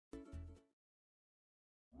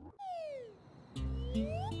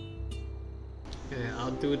Yeah,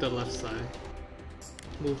 I'll do the left side.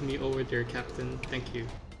 Move me over there, Captain. Thank you.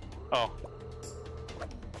 Oh.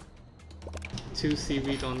 2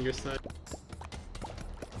 seaweed on your side.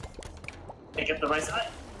 Hey, get the rice.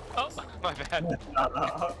 Oh, my bad.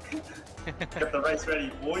 Get the rice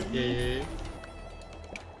ready, boy. Yeah.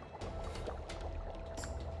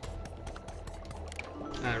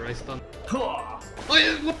 Alright, rice done. Oh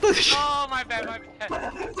yeah, what the sh- Oh, my bad. Yeah,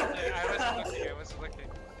 I wasn't looking.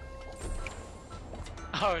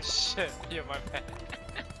 Oh shit, yeah, my bad.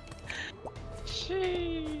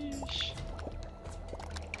 Sheesh.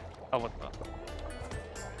 Oh, what the?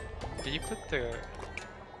 Did you put the...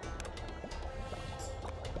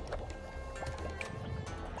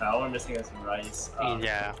 All we're missing is some rice.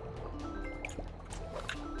 Yeah.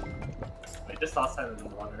 Wait, just toss it in the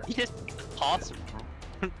water. You just toss it, bro.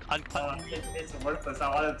 Uncut. It's worthless. I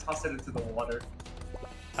want to toss it into the water.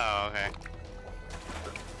 Oh, okay.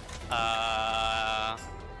 Yeah,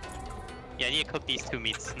 I need to cook these 2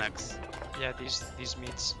 meats next. Yeah, these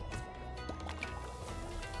meats.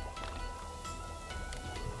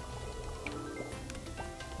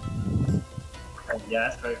 And yeah,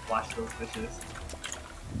 that's right. Flash those dishes.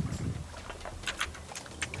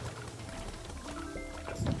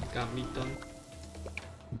 Got meat done.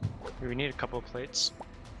 We need a couple of plates.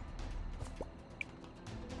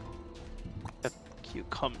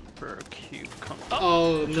 Cucumber.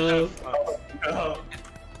 Oh no! Oh.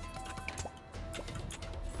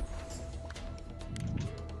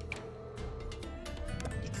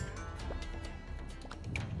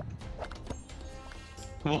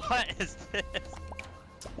 What is this?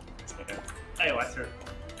 Okay. Hey, what's her?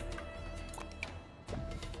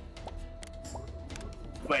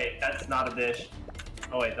 Wait, that's not a dish.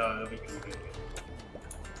 Oh wait, no, it'll be good.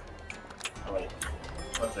 Oh wait,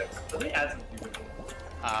 one sec. Let me add some cucumber.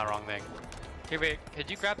 Wrong thing. Hey, wait, could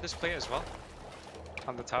you grab this plate as well?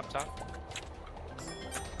 On the top?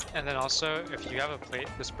 And then also, if you have a plate,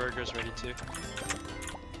 this burger's ready too.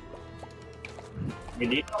 We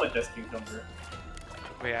need one with just cucumber.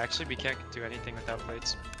 Wait, actually, we can't do anything without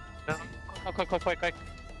plates. No. Oh, quick. Alright,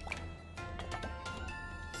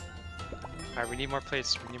 we need more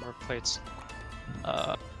plates.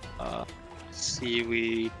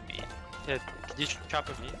 Seaweed meat. Yeah, could you chop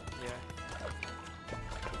a meat? Yeah.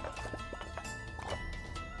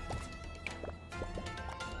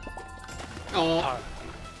 Oh!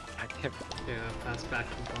 I can't. Yeah, pass back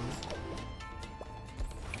component.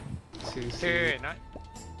 2 Wait, seaweed. not.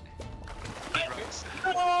 Wait,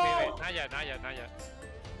 not yet.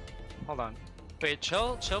 Hold on. Wait,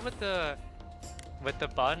 chill with the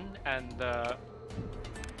bun and the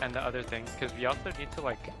other thing, because we also need to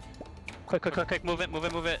like quick, move it. And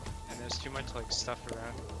there's too much like stuff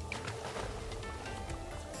around.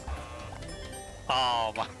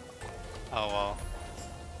 Oh my. Oh well.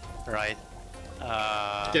 Right.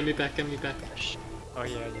 Get me back. Oh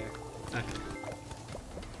yeah. Okay.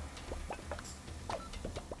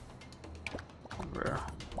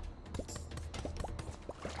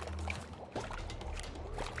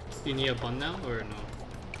 You need a bun now or no?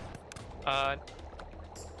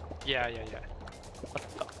 Yeah.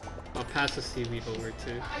 I'll pass the seaweed over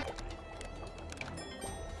too.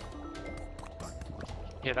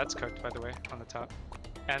 Yeah, that's cooked by the way, on the top.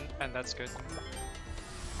 And that's good.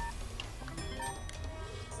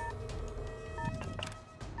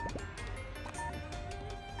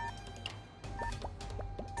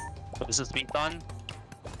 So is this meat done?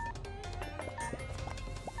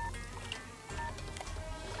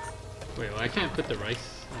 Wait, well, I can't put the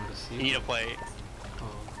rice on the seaweed. You need a plate.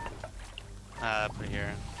 Oh. Put it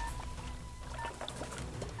here.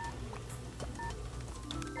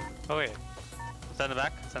 Oh wait. Send it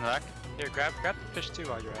back. Here, grab the fish too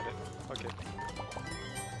while you're at it. Okay.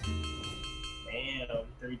 Damn,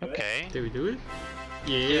 did we do it? Okay. Did we do it?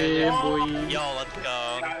 Yeah, boy. Yo, let's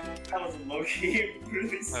go. That was low-key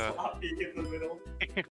really sloppy in the middle.